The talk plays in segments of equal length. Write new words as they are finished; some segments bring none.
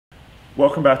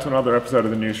Welcome back to another episode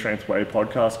of the New Strength Way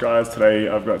podcast, guys. Today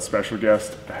I've got special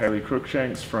guest Hayley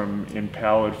Cruickshanks from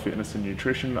Empowered Fitness and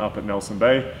Nutrition up at Nelson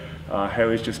Bay.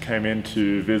 Hayley's just came in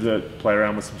to visit, play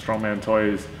around with some strongman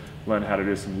toys, learn how to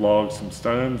do some logs, some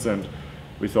stones, and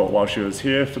we thought while she was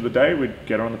here for the day, we'd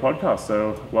get her on the podcast.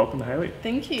 So welcome, Hayley.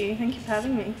 Thank you for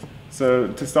having me. So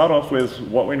to start off with,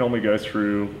 what we normally go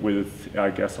through with our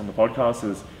guests on the podcast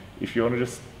is if you want to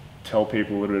just tell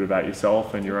people a little bit about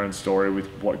yourself and your own story with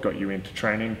what got you into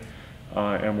training,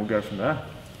 and we'll go from there.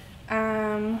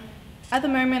 At the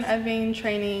moment, I've been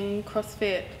training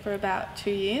CrossFit for about 2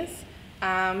 years,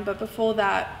 but before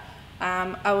that,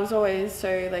 I was always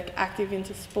so active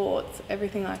into sports,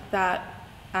 everything like that.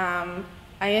 I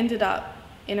ended up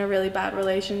in a really bad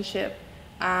relationship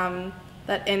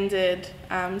that ended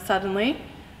suddenly.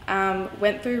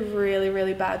 Went through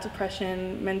really bad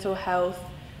depression, mental health.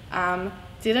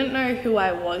 Didn't know who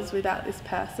I was without this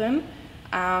person,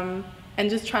 and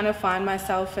just trying to find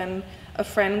myself, and a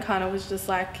friend kind of was just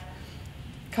like,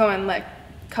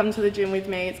 come to the gym with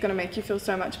me, it's going to make you feel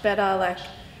so much better,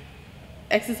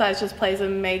 exercise just plays a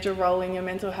major role in your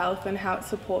mental health and how it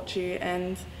supports you.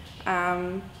 And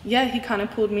he kind of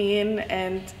pulled me in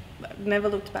and never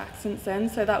looked back since then.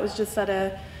 So that was just at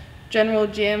a general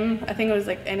gym, I think it was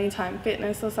Anytime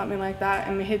Fitness or something like that,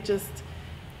 and he'd just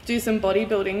do some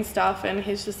bodybuilding stuff, and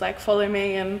he's just follow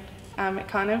me, and it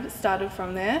kind of started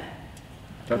from there.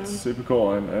 That's super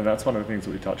cool, and that's one of the things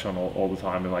that we touch on all the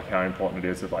time, and how important it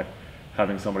is of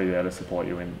having somebody there to support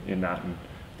you in that. And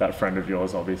that friend of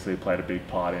yours obviously played a big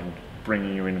part in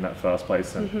bringing you in that first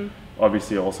place, and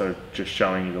obviously also just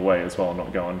showing you the way as well,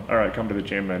 not going, all right, come to the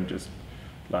gym and just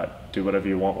do whatever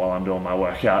you want while I'm doing my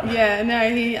workout. Yeah,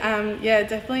 no, he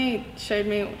definitely showed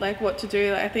me what to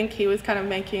do. I think he was kind of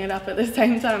making it up at the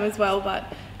same time as well, but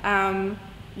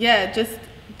just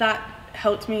that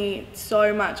helped me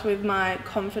so much with my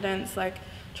confidence,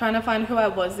 trying to find who I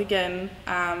was again.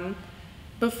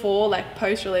 Before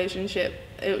post relationship,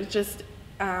 it was just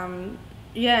and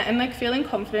feeling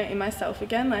confident in myself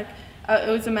again. It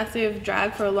was a massive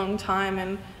drag for a long time,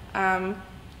 and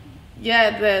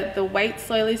the weight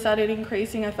slowly started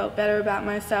increasing. I felt better about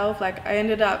myself. I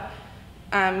ended up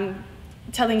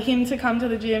telling him to come to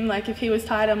the gym. If he was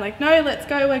tired, I'm like, no, let's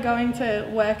go, we're going to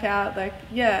work out. So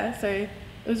it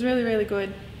was really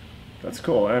good. That's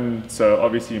cool. And so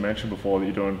obviously you mentioned before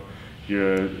that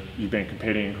you've been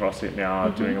competing in CrossFit now,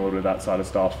 doing a little bit of that side of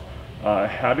stuff.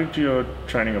 How did your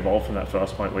training evolve from that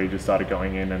first point where you just started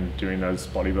going in and doing those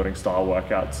bodybuilding style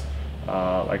workouts?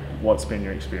 What's been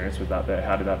your experience with that there?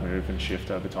 How did that move and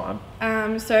shift over time?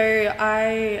 So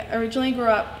I originally grew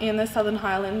up in the Southern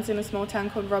Highlands in a small town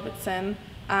called Robertson,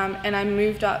 and I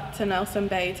moved up to Nelson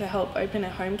Bay to help open a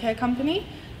home care company.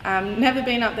 Never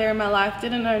been up there in my life,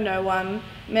 didn't know no one,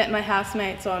 met my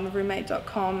housemates on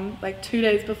roommate.com 2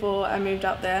 days before I moved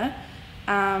up there,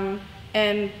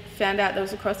 and found out there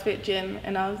was a CrossFit gym,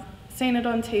 and I was seeing it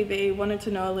on TV, wanted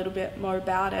to know a little bit more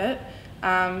about it,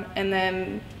 and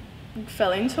then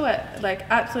fell into it.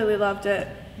 Absolutely loved it.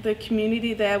 The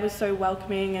community there was so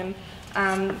welcoming, and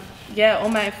all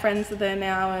my friends are there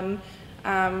now,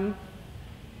 and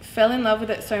fell in love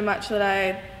with it so much that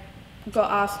I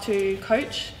got asked to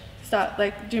coach,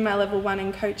 do my level 1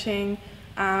 in coaching,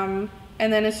 and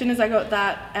then as soon as I got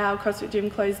that, our CrossFit gym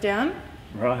closed down.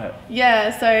 Right.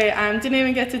 Yeah, so didn't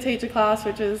even get to teach a class,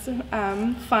 which is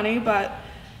funny, but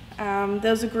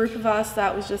there was a group of us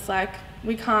that was just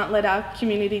we can't let our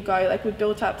community go. We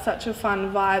built up such a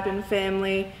fun vibe and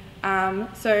family.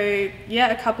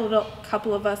 A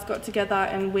couple of us got together,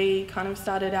 and we kind of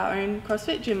started our own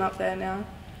CrossFit gym up there now.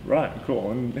 Right,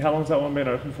 cool. And how long's that one been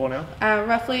open for now?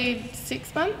 Roughly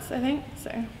 6 months, I think.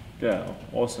 So. Yeah,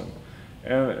 awesome.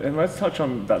 And let's touch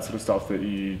on that sort of stuff that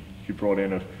you brought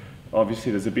in.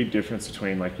 Obviously, there's a big difference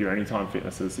between your Anytime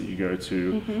Fitnesses that you go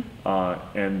to,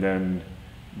 and then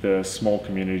the small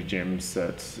community gyms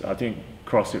that I think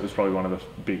CrossFit was probably one of the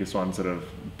biggest ones that have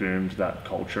boomed that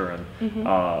culture, and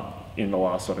in the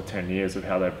last sort of 10 years of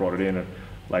how they've brought it in. And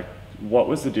what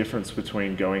was the difference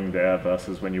between going there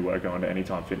versus when you were going to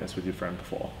Anytime Fitness with your friend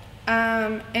before?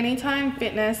 Anytime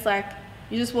Fitness,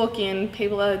 you just walk in,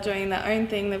 people are doing their own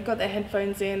thing, they've got their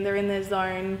headphones in, they're in their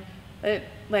zone.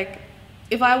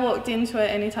 If I walked into an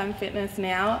Anytime Fitness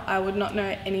now, I would not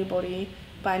know anybody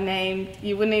by name.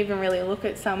 You wouldn't even really look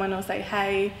at someone or say,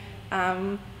 hey.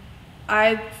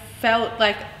 I felt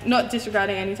not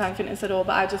disregarding Anytime Fitness at all,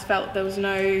 but I just felt there was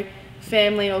no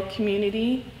family or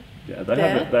community. Yeah, they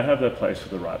have their place for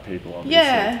the right people, obviously.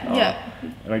 Yeah.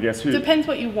 And I guess depends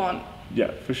what you want.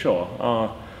 Yeah, for sure.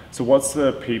 So what's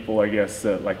the people, I guess,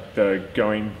 that they're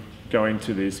going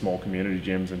to these small community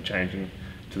gyms and changing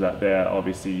to that there.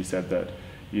 Obviously, you said that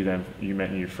you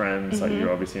met new friends, like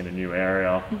you're obviously in a new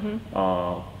area.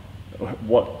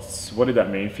 What did that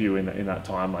mean for you in that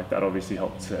time? Like that obviously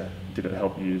did it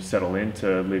help you settle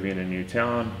into living in a new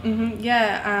town?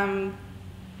 Yeah,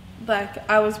 like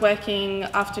I was working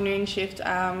afternoon shift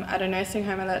at a nursing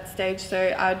home at that stage,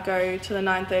 so I'd go to the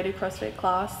 9:30 CrossFit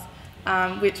class,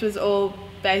 which was all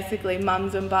basically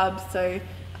mums and bubs. So,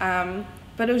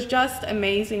 but it was just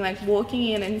amazing, like walking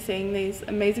in and seeing these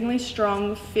amazingly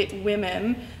strong, fit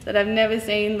women that I've never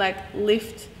seen like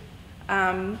lift.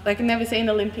 Like I've never seen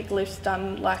Olympic lifts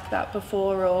done like that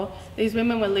before, or these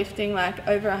women were lifting like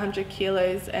over 100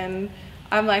 kilos, and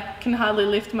I'm like can hardly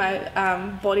lift my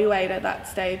body weight at that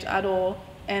stage at all,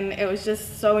 and it was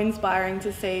just so inspiring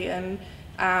to see. And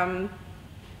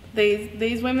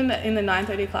these women that in the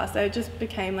 9:30 class, they just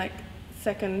became like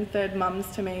second, third mums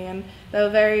to me, and they were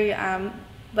very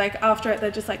like after it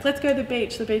they're just like, let's go to the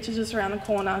beach is just around the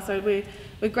corner. So we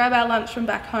grab our lunch from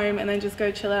back home and then just go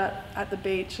chill out at the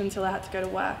beach until I had to go to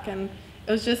work, and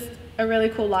it was just a really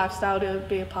cool lifestyle to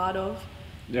be a part of.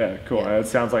 Yeah, cool. Yeah. It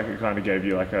sounds like it kind of gave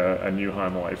you like a new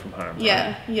home away from home.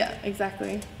 Yeah, right? yeah,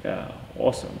 exactly. Yeah,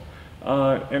 awesome.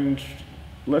 And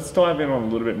let's dive in on a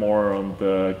little bit more on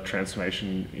the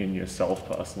transformation in yourself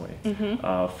personally,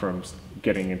 from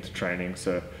getting into training.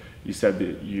 So you said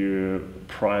that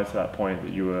prior to that point,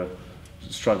 that you were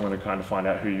struggling to kind of find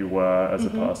out who you were as a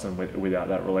person without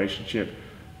that relationship.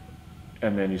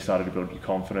 And then you started to build your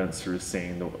confidence through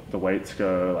seeing the weights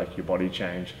go, like your body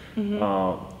change.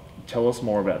 Tell us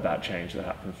more about that change that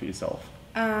happened for yourself.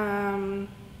 I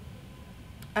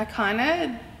kind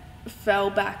of fell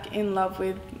back in love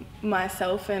with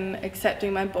myself and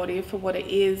accepting my body for what it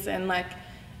is, and like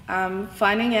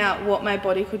finding out what my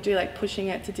body could do, like pushing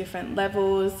it to different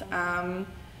levels,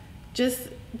 just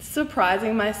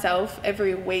surprising myself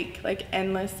every week, like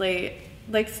endlessly.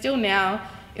 Like still now,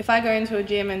 if I go into a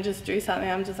gym and just do something,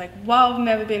 I'm just like, wow, I've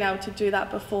never been able to do that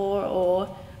before.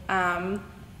 Or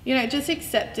you know, just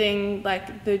accepting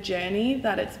like the journey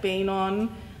that it's been on.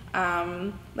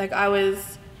 Like I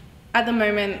was, at the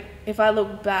moment, if I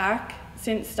look back,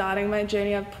 since starting my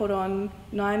journey, I've put on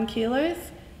 9 kilos.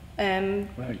 And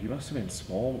wow, you must have been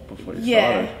small before you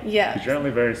started. Yeah. Because you're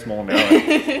only very small now.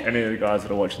 Like, any of the guys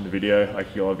that are watching the video,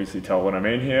 like you'll obviously tell what I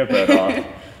mean here, but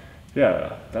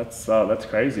yeah, that's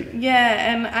crazy.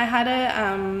 Yeah, and I had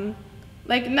a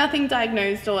like nothing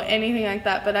diagnosed or anything like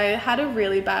that, but I had a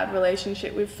really bad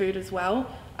relationship with food as well.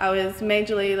 I was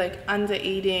majorly like under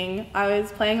eating. I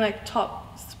was playing like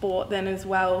top sport then as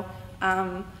well.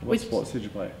 What sports did you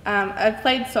play? I've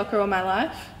played soccer all my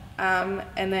life,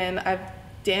 and then I've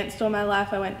danced all my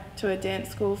life. I went to a dance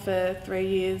school for 3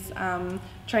 years,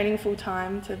 training full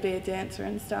time to be a dancer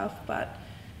and stuff, but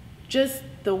just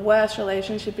the worst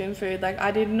relationship in food. Like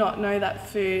I did not know that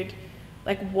food,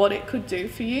 like what it could do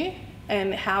for you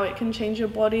and how it can change your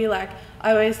body. Like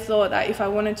I always thought that if I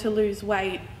wanted to lose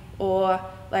weight, or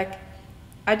like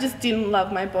I just didn't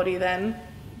love my body then,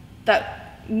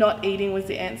 that not eating was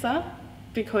the answer,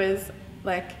 because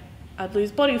like I'd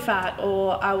lose body fat,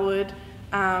 or I would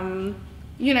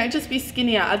you know, just be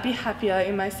skinnier. I'd be happier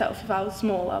in myself if I was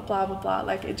smaller, blah blah blah.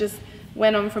 Like it just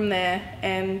went on from there.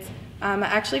 And I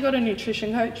actually got a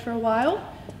nutrition coach for a while,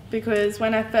 because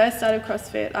when I first started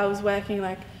CrossFit, I was working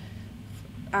like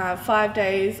 5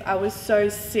 days. I was so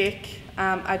sick.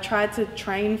 I tried to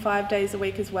train 5 days a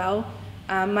week as well.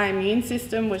 My immune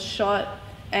system was shot,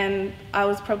 and I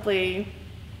was probably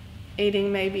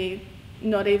eating maybe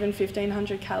not even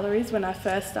 1,500 calories when I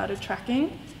first started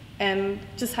tracking, and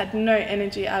just had no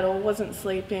energy at all, wasn't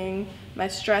sleeping. My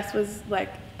stress was like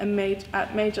at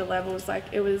major levels. Like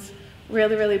it was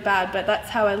really, really bad, but that's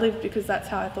how I lived, because that's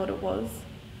how I thought it was.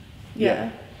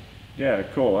 Yeah,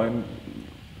 cool. And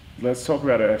let's talk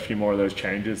about a few more of those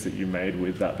changes that you made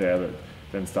with that there that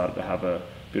then started to have a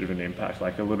bit of an impact,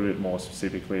 like a little bit more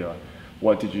specifically, like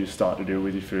what did you start to do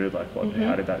with your food? Like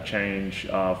how did that change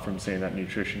from seeing that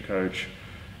nutrition coach?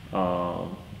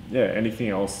 Anything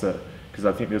else that, because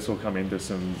I think this will come into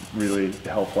some really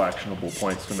helpful, actionable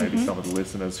points for maybe some of the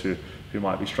listeners who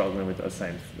might be struggling with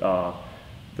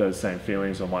those same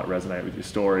feelings, or might resonate with your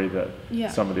story, that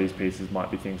some of these pieces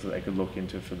might be things that they could look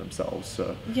into for themselves.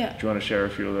 So do you want to share a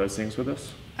few of those things with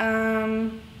us?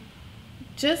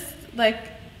 Just like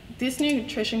this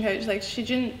nutrition coach, like she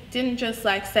didn't just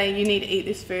like say you need to eat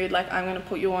this food, like I'm going to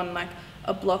put you on like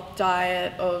a block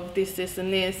diet of this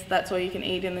and this, that's all you can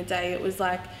eat in the day. It was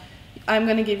like, I'm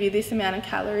going to give you this amount of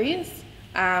calories,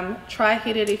 try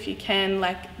hit it if you can,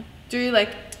 like do like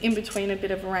in between a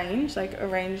bit of a range like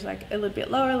a little bit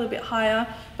lower, a little bit higher,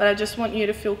 but I just want you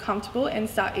to feel comfortable and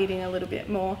start eating a little bit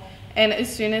more. And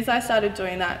as soon as I started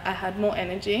doing that, I had more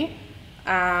energy.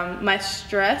 My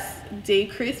stress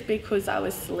decreased because I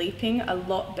was sleeping a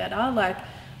lot better. Like,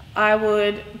 I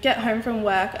would get home from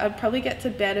work, I'd probably get to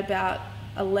bed about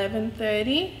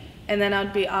 11:30, and then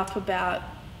I'd be up about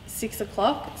 6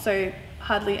 o'clock, so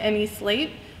hardly any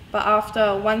sleep. But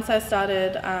once I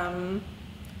started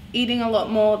eating a lot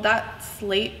more, that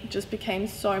sleep just became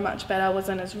so much better. I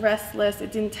wasn't as restless.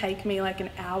 It didn't take me like an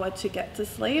hour to get to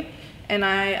sleep.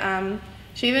 And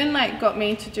she even like got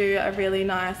me to do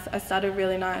I started a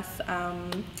really nice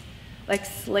like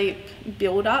sleep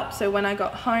build up. So when I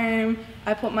got home,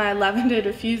 I put my lavender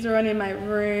diffuser on in my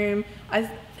room. I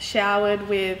showered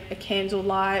with a candle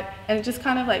light, and it just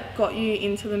kind of like got you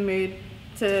into the mood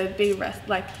to be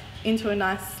like into a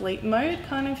nice sleep mode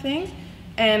kind of thing.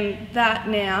 And that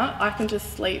now I can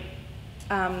just sleep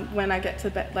when I get to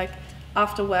bed. Like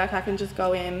after work, I can just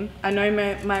go in. I know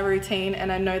my routine,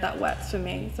 and I know that works for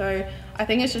me. So I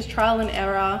think it's just trial and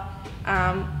error.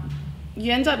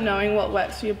 You end up knowing what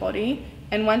works for your body.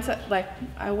 And once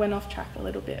I went off track a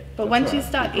little bit, but once you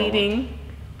start eating,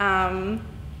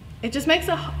 it just makes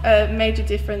a major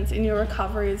difference in your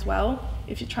recovery as well.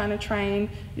 If you're trying to train,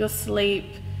 your sleep,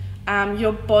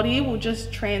 your body will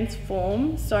just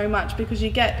transform so much because you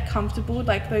get comfortable.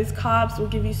 Like those carbs will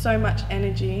give you so much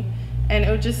energy, and it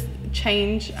will just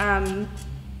change. I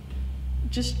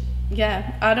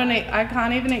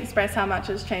can't even express how much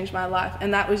it's changed my life,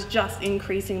 and that was just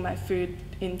increasing my food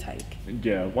intake.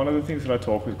 Yeah, one of the things that I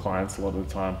talk with clients a lot of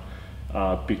the time,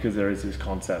 because there is this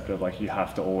concept of like you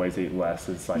have to always eat less.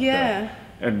 It's like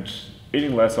and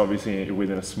eating less obviously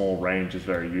within a small range is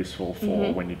very useful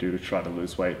for when you do try to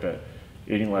lose weight, but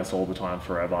eating less all the time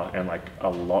forever and like a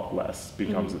lot less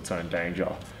becomes its own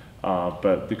danger.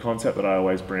 But the concept that I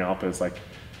always bring up is like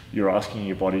you're asking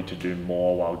your body to do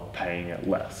more while paying it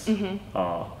less.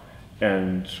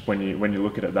 And when you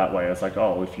look at it that way, it's like,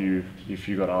 oh, if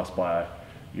you got asked by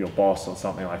your boss or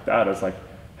something like that, it's like,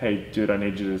 hey dude, I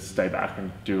need you to stay back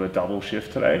and do a double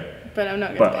shift today, but I'm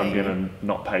gonna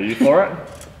not pay you for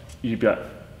it. You'd be like,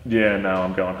 yeah, no,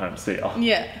 I'm going home, see ya.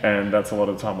 Yeah. And that's a lot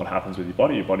of the time what happens with your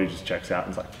body. Your body just checks out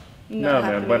and it's like, no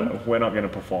man, we're not going to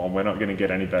perform. We're not going to get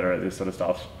any better at this sort of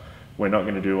stuff. We're not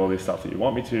going to do all this stuff that you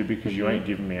want me to because you ain't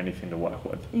giving me anything to work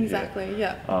with. Exactly,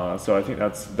 yeah. So I think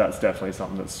that's definitely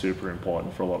something that's super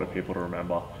important for a lot of people to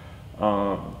remember.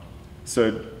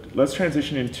 So let's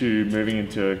transition into moving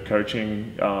into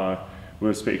coaching. We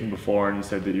were speaking before and you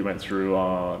said that you went through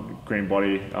Green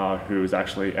Body, who is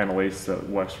actually Annalise that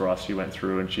works for us. She went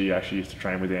through and she actually used to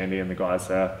train with Andy and the guys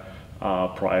there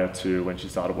prior to when she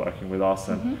started working with us.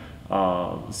 And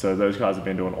so those guys have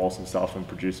been doing awesome stuff and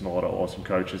producing a lot of awesome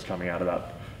coaches coming out of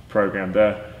that program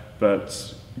there.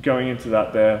 But going into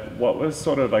that there, what was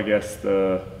sort of, I guess,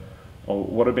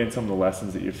 what have been some of the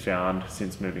lessons that you've found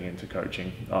since moving into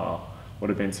coaching? What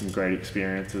have been some great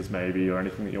experiences maybe, or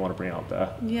anything that you want to bring up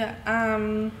there? Yeah,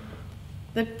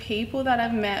 the people that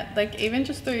I've met, like even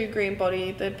just through Green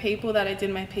Body, the people that I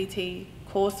did my PT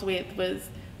course with was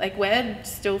like, we're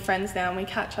still friends now and we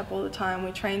catch up all the time,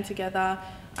 we train together.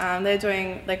 They're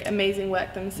doing like amazing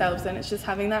work themselves, and it's just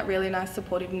having that really nice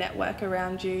supportive network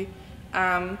around you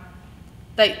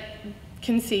that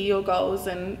can see your goals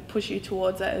and push you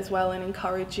towards it as well and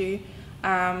encourage you.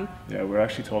 Yeah, we're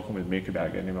actually talking with Mick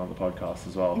about getting him on the podcast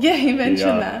as well. Yeah, he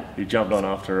mentioned that. He jumped on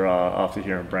after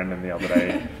hearing Brendan the other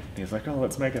day. He's like, oh,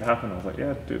 let's make it happen. I was like,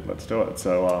 yeah, dude, let's do it.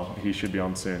 So he should be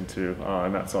on soon too.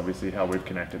 And that's obviously how we've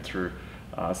connected through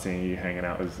seeing you hanging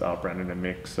out with Brendan and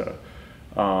Mick. So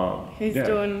he's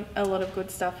doing a lot of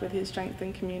good stuff with his strength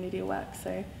and community work.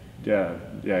 So yeah,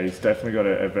 he's definitely got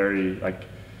a very like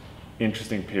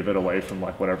interesting pivot away from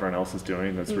like what everyone else is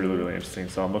doing. That's really, really interesting.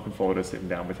 So I'm looking forward to sitting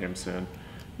down with him soon.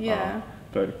 Yeah.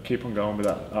 But keep on going with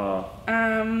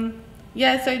that.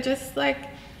 Yeah, so just like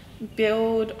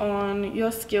build on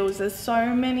your skills. There's so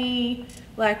many,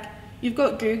 like you've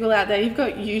got Google out there, you've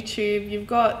got YouTube, you've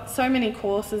got so many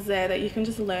courses there that you can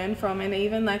just learn from. And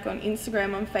even like on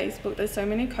Instagram, on Facebook, there's so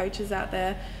many coaches out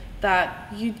there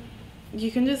that you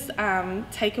can just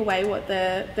take away what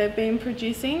they've been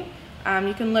producing.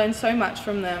 You can learn so much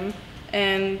from them,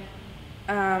 and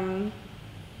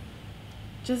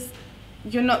just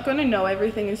you're not going to know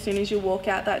everything as soon as you walk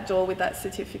out that door with that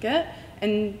certificate.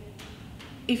 And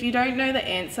if you don't know the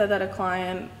answer that a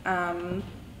client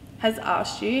has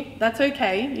asked you, that's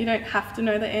okay. You don't have to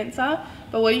know the answer,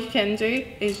 but what you can do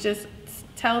is just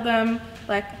tell them,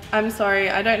 like, I'm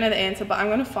sorry, I don't know the answer, but I'm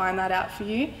going to find that out for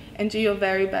you, and do your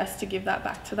very best to give that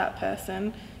back to that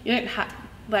person. You don't have,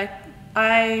 like,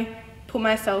 I put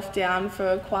myself down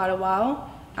for quite a while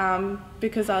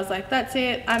because I was like, that's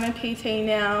it, I'm a PT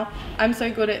now, I'm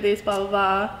so good at this, blah, blah,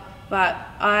 blah. But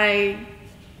I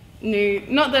knew,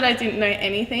 not that I didn't know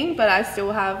anything, but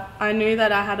I knew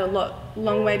that I had a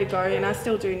long way to go, and I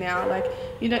still do now. Like,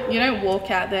 you don't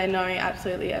walk out there knowing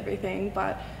absolutely everything,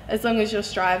 but as long as you're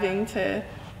striving to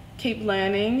keep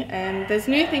learning, and there's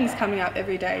new things coming up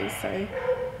every day, so.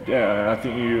 Yeah, I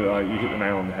think you hit the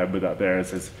nail on the head with that there.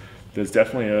 There's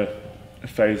definitely a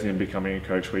phase in becoming a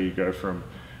coach where you go from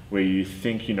where you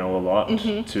think you know a lot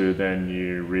to then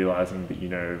you realizing that you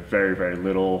know very, very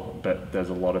little, but there's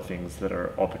a lot of things that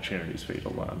are opportunities for you to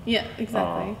learn. Yeah,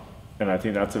 exactly. And I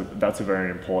think that's a very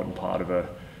important part of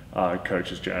a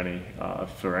coach's journey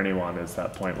for anyone, is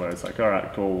that point where it's like, all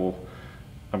right, cool, well,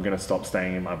 I'm going to stop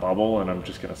staying in my bubble and I'm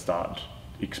just going to start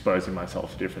exposing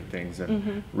myself to different things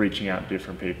and reaching out to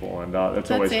different people. And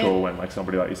that's always cool when like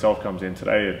somebody like yourself comes in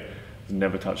today and has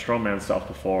never touched strongman stuff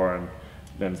before, and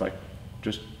then it's like,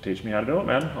 just teach me how to do it,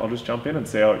 man. I'll just jump in and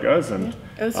see how it goes. And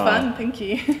it was fun, thank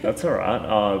you. That's all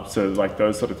right. So like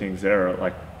those sort of things there are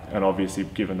like, and obviously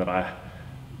given that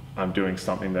I'm doing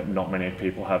something that not many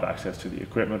people have access to the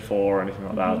equipment for or anything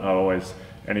like that, I always,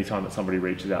 anytime that somebody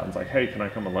reaches out and is like, hey, can I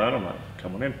come and learn? I'm like,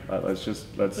 come on in, let's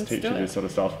teach you this sort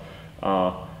of stuff.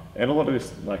 And a lot of the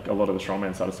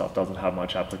strongman side of stuff doesn't have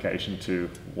much application to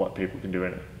what people can do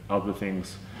in other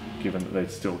things, given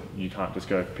that you can't just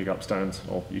go pick up stones,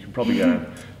 or you can probably go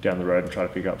down the road and try to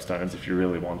pick up stones if you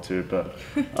really want to, but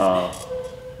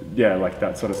yeah, like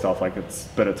that sort of stuff, like it's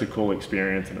a cool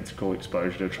experience and it's a cool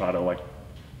exposure to try to like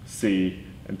see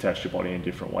and test your body in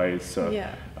different ways. So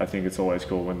yeah. I think it's always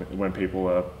cool when people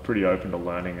are pretty open to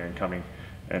learning and coming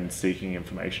and seeking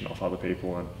information off other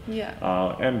people,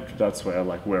 and that's where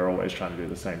like we're always trying to do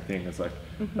the same thing. It's like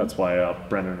that's why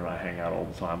Brendan and I hang out all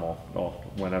the time, or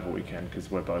whenever we can, because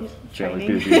we're both fairly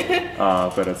busy.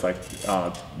 But it's like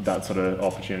that sort of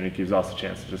opportunity gives us a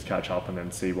chance to just catch up and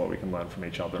then see what we can learn from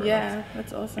each other. Yeah,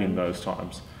 that's awesome. In those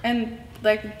times. And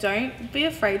like, don't be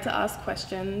afraid to ask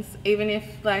questions, even if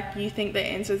like you think the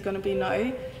answer is going to be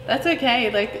no. That's okay.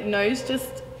 Like, no's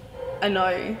just a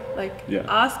no. Like,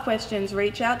 ask questions,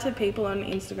 reach out to people on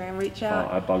Instagram, reach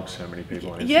out. I bug so many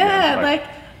people on Instagram.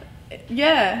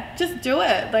 Just do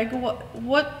it. Like,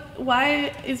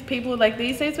 why is people, like,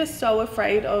 these days we're so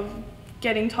afraid of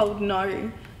getting told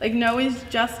no. Like, no is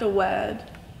just a word.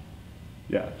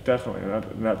 Yeah, definitely.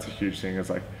 And that's a huge thing, is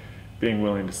like being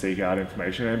willing to seek out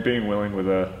information and being willing with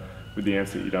the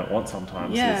answer that you don't want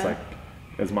sometimes. Yeah. It's like,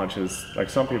 as much as like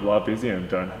some people are busy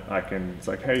and it's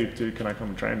like, hey dude, can I come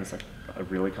and train? It's like, I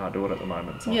really can't do it at the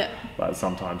moment. So, but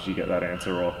sometimes you get that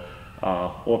answer,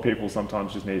 or people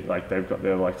sometimes just need, like, they've got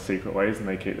their like secret ways and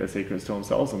they keep their secrets to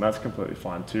themselves, and that's completely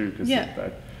fine too, because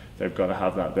they've got to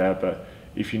have that there. But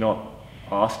if you're not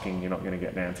asking, you're not going to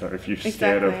get an answer. If you're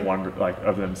scared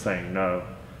of them saying no,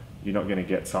 you're not going to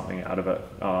get something out of it.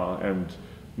 And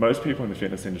most people in the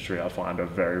fitness industry, I find, are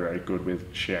very, very good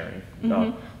with sharing.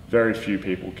 Very few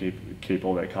people keep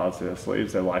all their cards to their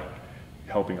sleeves. They like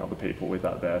helping other people with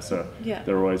that there. So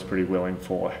they're always pretty willing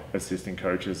for assisting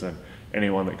coaches, and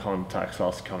anyone that contacts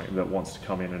us that wants to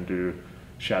come in and do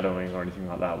shadowing or anything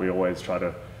like that, we always try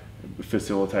to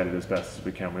facilitate it as best as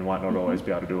we can. We might not always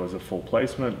be able to do as a full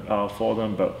placement for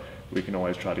them, but we can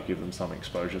always try to give them some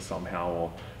exposure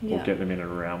somehow, or get them in and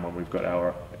around when we've got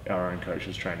our own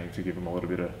coaches training, to give them a little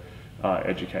bit of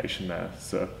education there.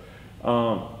 So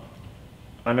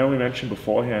I know we mentioned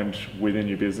beforehand within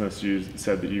your business, you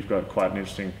said that you've got quite an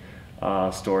interesting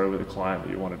story with a client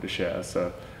that you wanted to share.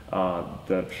 So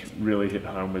that really hit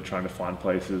home with trying to find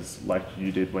places like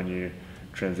you did when you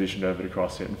transitioned over to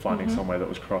CrossFit, and finding somewhere that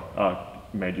was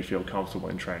made you feel comfortable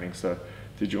in training. So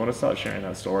did you want to start sharing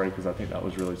that story? Because I think that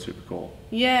was really super cool.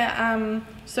 Yeah,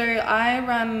 so I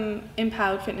run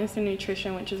Empowered Fitness and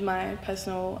Nutrition, which is my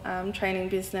personal training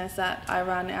business that I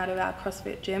run out of our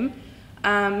CrossFit gym.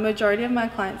 Majority of my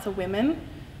clients are women.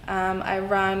 I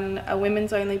run a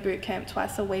women's only boot camp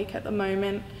twice a week at the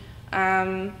moment.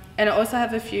 And I also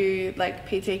have a few like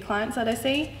PT clients that I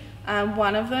see.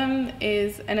 One of them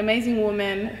is an amazing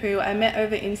woman who I met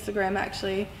over Instagram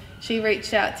actually. She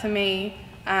reached out to me,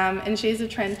 and she's a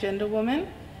transgender woman.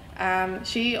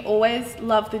 She always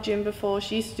loved the gym before.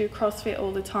 She used to do CrossFit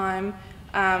all the time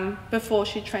before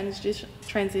she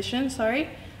transitioned,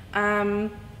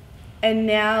 and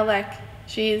now like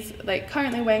she's like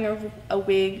currently wearing a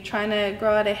wig, trying to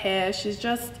grow out her hair.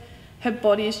 Her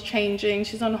body's changing.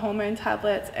 She's on hormone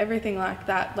tablets, everything like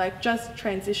that, like just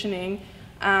transitioning.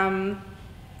 And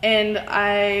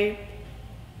I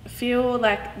feel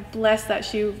like blessed that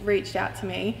she reached out to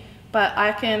me, but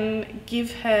I can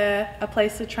give her a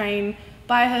place to train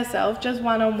by herself, just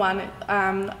one-on-one.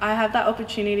 I have that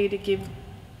opportunity to give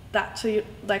that to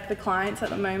like the clients at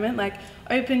the moment, like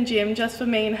open gym just for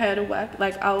me and her to work,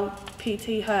 like I'll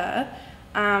PT her,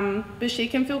 but she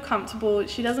can feel comfortable.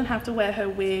 She doesn't have to wear her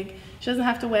wig, she doesn't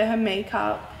have to wear her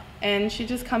makeup, and she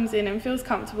just comes in and feels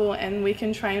comfortable, and we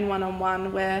can train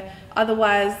one-on-one, where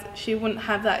otherwise she wouldn't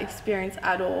have that experience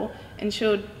at all. And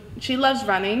she loves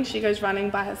running, she goes running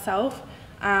by herself,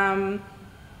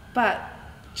 but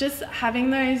just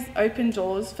having those open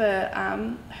doors for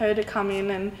her to come in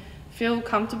and feel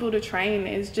comfortable to train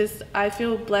is just, I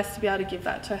feel blessed to be able to give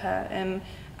that to her. And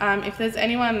if there's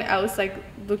anyone else like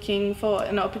looking for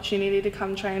an opportunity to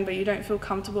come train but you don't feel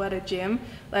comfortable at a gym,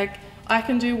 like I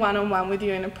can do one-on-one with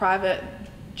you in a private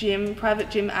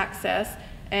gym access,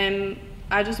 and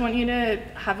I just want you to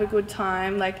have a good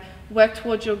time, like work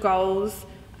towards your goals.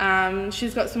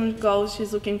 She's got some goals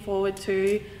she's looking forward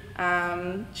to.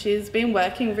 She's been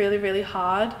working really, really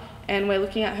hard, and we're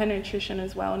looking at her nutrition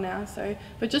as well now. So,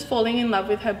 but just falling in love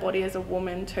with her body as a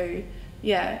woman too.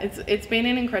 Yeah, it's been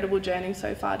an incredible journey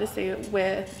so far to see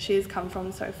where she has come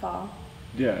from so far.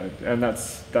 Yeah, and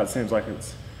that seems like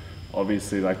it's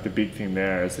obviously like the big thing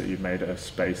there is that you've made a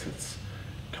space that's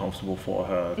comfortable for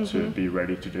her to be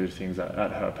ready to do things at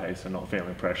her pace and not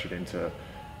feeling pressured into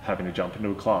having to jump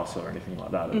into a class or anything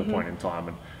like that at the point in time.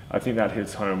 And I think that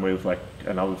hits home with like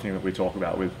another thing that we talk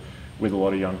about with a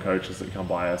lot of young coaches that come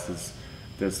by us is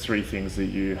there's 3 things that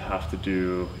you have to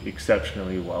do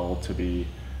exceptionally well to be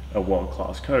a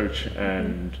world-class coach,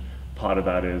 and part of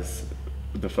that is,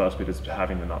 the first bit is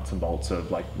having the nuts and bolts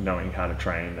of like knowing how to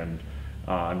train and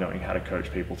knowing how to coach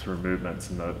people through movements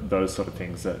and those sort of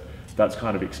things that's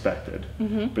kind of expected.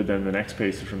 But then the next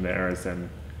piece from there is then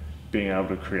being able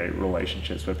to create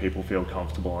relationships where people feel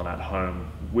comfortable and at home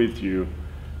with you,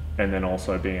 and then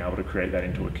also being able to create that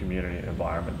into a community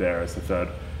environment there as the third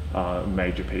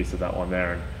major piece of that one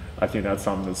there. And I think that's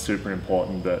something that's super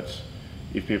important, that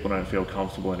if people don't feel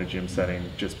comfortable in a gym setting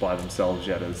just by themselves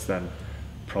yet, is then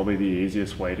probably the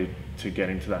easiest way to get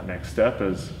into that next step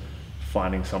is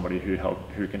finding somebody who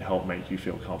can help make you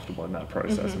feel comfortable in that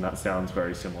process. And that sounds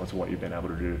very similar to what you've been able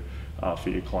to do for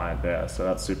your client there. So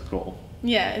that's super cool.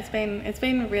 Yeah, it's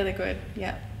been really good.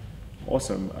 Yeah.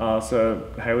 Awesome. So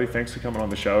Hayley, thanks for coming on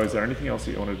the show. Is there anything else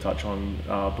that you wanted to touch on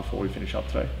before we finish up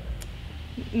today?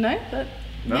 No,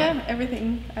 yeah,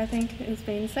 everything I think has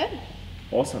been said.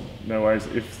 Awesome. No worries.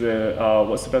 What's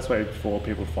the best way for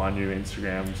people to find you?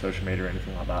 Instagram, social media,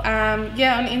 anything like that?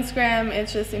 Yeah, on Instagram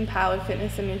it's just Empowered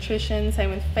Fitness and Nutrition.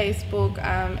 Same with Facebook,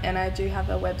 and I do have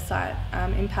a website,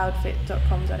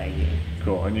 empoweredfit.com.au.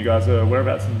 Cool. And you guys are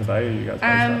whereabouts in the Bay? Are you guys based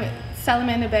at?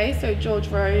 Salamander Bay, so George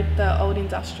Road, the old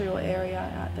industrial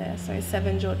area out there. So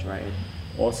 7 George Road.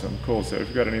 Awesome. Cool. So if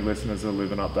you've got any listeners that are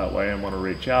living up that way and want to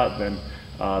reach out, then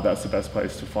that's the best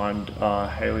place to find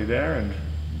Hayley there. And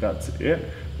that's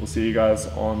it. We'll see you guys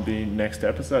on the next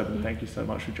episode, and thank you so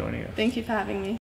much for joining us. Thank you for having me.